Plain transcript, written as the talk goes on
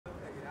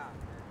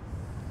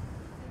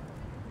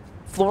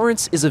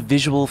Florence is a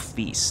visual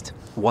feast.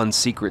 One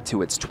secret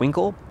to its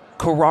twinkle?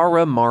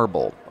 Carrara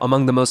marble,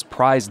 among the most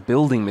prized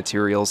building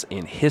materials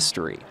in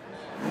history.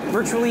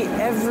 Virtually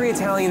every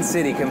Italian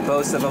city can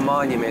boast of a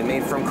monument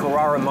made from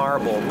Carrara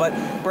marble, but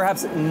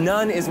perhaps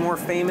none is more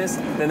famous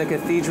than the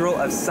Cathedral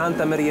of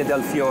Santa Maria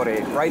del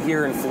Fiore, right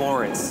here in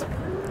Florence.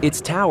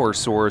 Its tower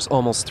soars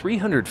almost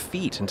 300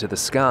 feet into the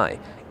sky,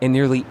 and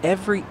nearly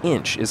every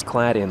inch is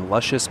clad in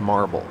luscious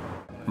marble.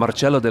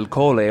 Marcello del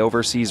Colle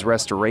oversees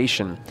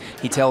restoration.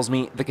 He tells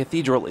me the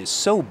cathedral is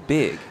so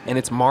big and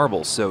its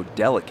marble so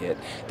delicate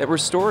that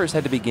restorers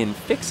had to begin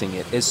fixing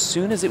it as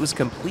soon as it was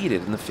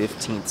completed in the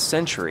 15th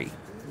century.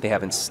 They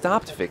haven't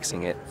stopped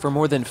fixing it for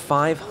more than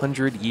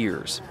 500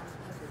 years.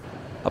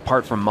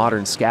 Apart from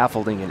modern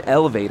scaffolding and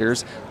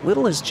elevators,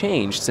 little has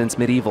changed since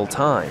medieval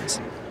times,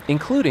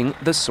 including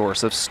the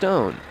source of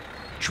stone,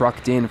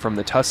 trucked in from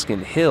the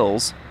Tuscan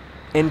hills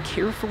and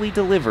carefully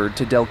delivered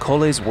to Del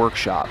Colle's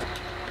workshop.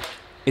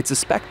 It's a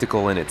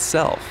spectacle in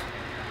itself.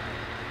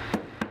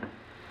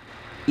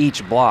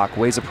 Each block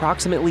weighs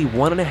approximately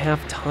 1.5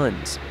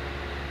 tons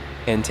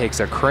and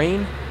takes a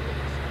crane,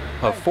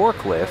 a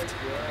forklift,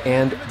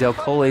 and Del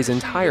Colle's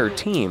entire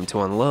team to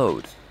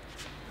unload.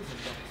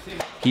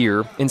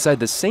 Here,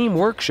 inside the same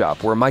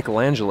workshop where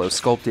Michelangelo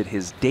sculpted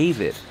his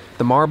David,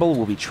 the marble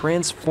will be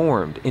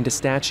transformed into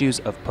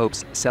statues of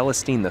Popes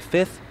Celestine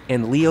V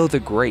and Leo the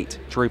Great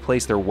to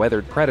replace their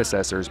weathered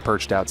predecessors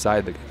perched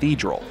outside the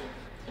cathedral.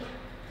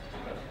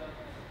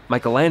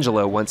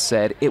 Michelangelo once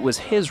said it was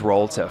his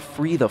role to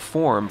free the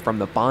form from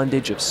the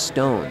bondage of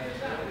stone.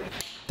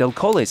 Del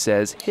Colle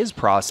says his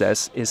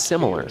process is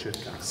similar.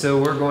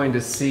 So we're going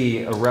to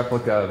see a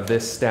replica of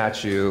this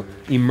statue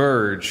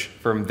emerge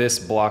from this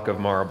block of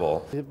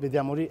marble.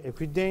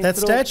 That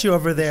statue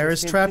over there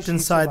is trapped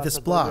inside this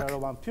block.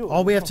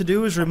 All we have to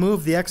do is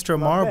remove the extra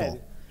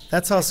marble.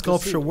 That's how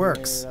sculpture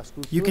works.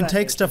 You can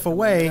take stuff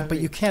away, but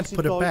you can't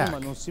put it back.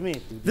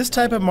 This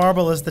type of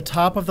marble is the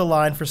top of the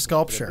line for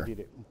sculpture.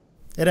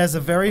 It has a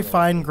very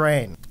fine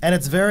grain, and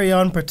its very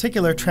own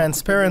particular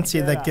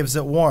transparency that gives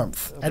it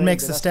warmth and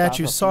makes the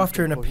statue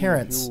softer in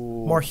appearance,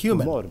 more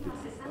human.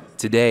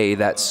 Today,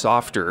 that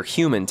softer,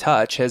 human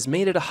touch has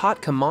made it a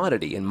hot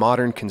commodity in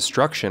modern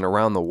construction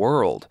around the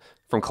world,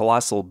 from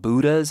colossal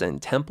Buddhas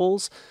and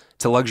temples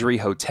to luxury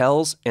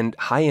hotels and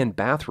high-end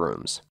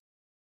bathrooms.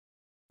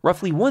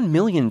 Roughly 1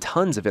 million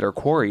tons of it are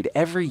quarried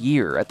every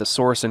year at the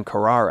source in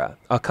Carrara,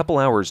 a couple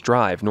hours'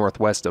 drive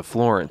northwest of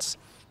Florence.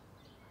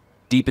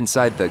 Deep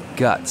inside the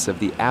guts of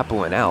the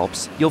Apuan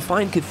Alps, you'll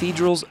find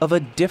cathedrals of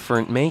a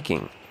different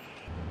making.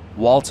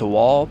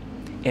 Wall-to-wall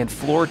and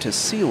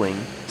floor-to-ceiling,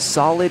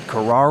 solid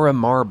Carrara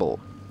marble.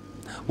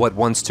 What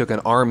once took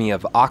an army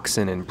of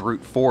oxen and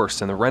brute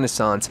force in the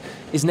Renaissance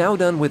is now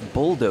done with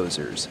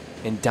bulldozers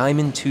and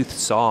diamond-toothed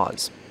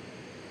saws.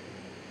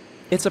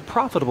 It's a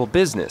profitable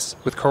business,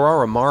 with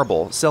Carrara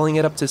marble selling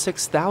at up to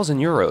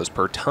 €6,000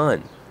 per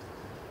ton.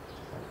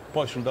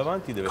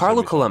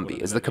 Carlo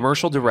Colombi is the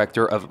commercial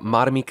director of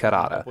Marmi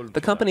Carrara, the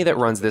company that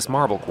runs this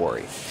marble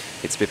quarry.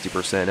 It's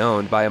 50%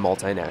 owned by a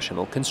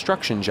multinational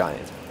construction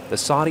giant, the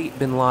Saudi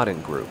Bin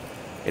Laden Group.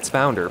 Its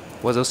founder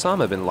was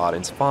Osama Bin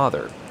Laden's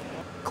father.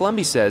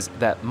 Colombi says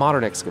that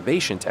modern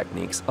excavation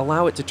techniques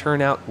allow it to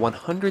turn out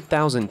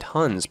 100,000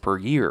 tons per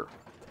year.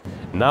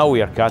 Now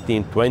we are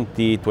cutting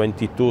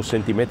 20-22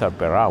 centimeters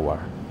per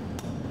hour.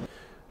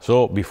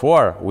 So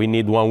before we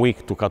need 1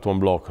 week to cut one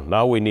block,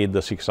 now we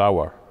need 6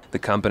 hours. The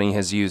company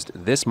has used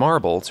this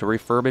marble to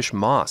refurbish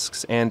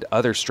mosques and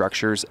other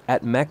structures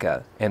at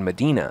Mecca and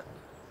Medina.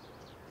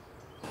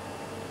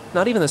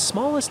 Not even the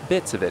smallest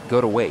bits of it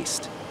go to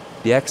waste.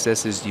 The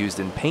excess is used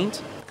in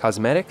paint,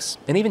 cosmetics,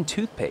 and even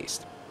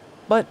toothpaste.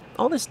 But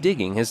all this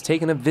digging has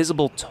taken a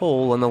visible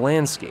toll on the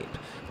landscape.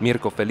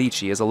 Mirko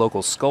Felici is a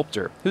local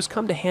sculptor who's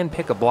come to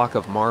handpick a block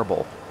of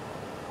marble.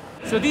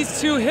 So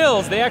these two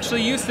hills, they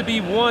actually used to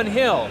be one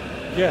hill.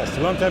 Yes,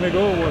 a long time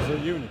ago it was a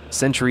unit.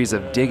 Centuries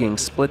of digging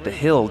split the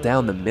hill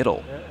down the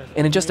middle.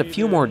 And in just a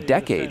few more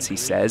decades, he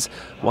says,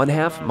 one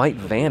half might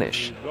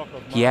vanish.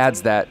 He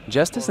adds that,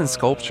 just as in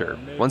sculpture,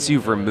 once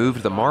you've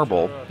removed the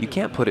marble, you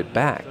can't put it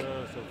back.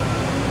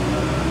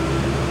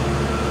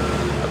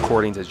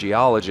 According to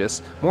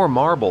geologists, more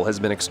marble has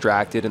been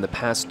extracted in the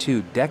past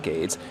 2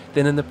 decades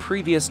than in the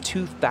previous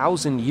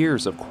 2,000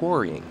 years of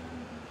quarrying.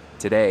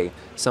 Today,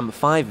 some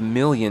 5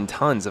 million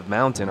tons of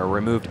mountain are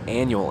removed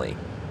annually.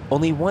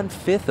 Only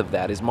 1/5 of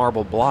that is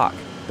marble block.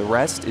 The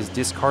rest is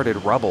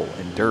discarded rubble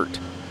and dirt.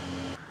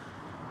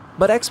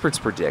 But experts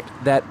predict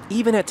that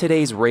even at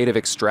today's rate of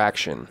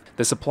extraction,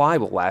 the supply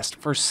will last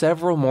for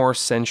several more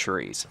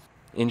centuries,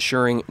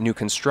 ensuring new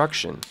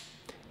construction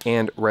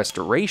and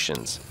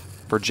restorations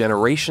for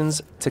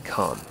generations to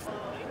come.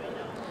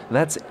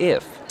 That's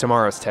if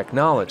tomorrow's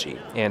technology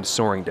and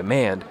soaring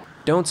demand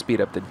don't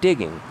speed up the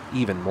digging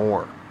even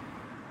more.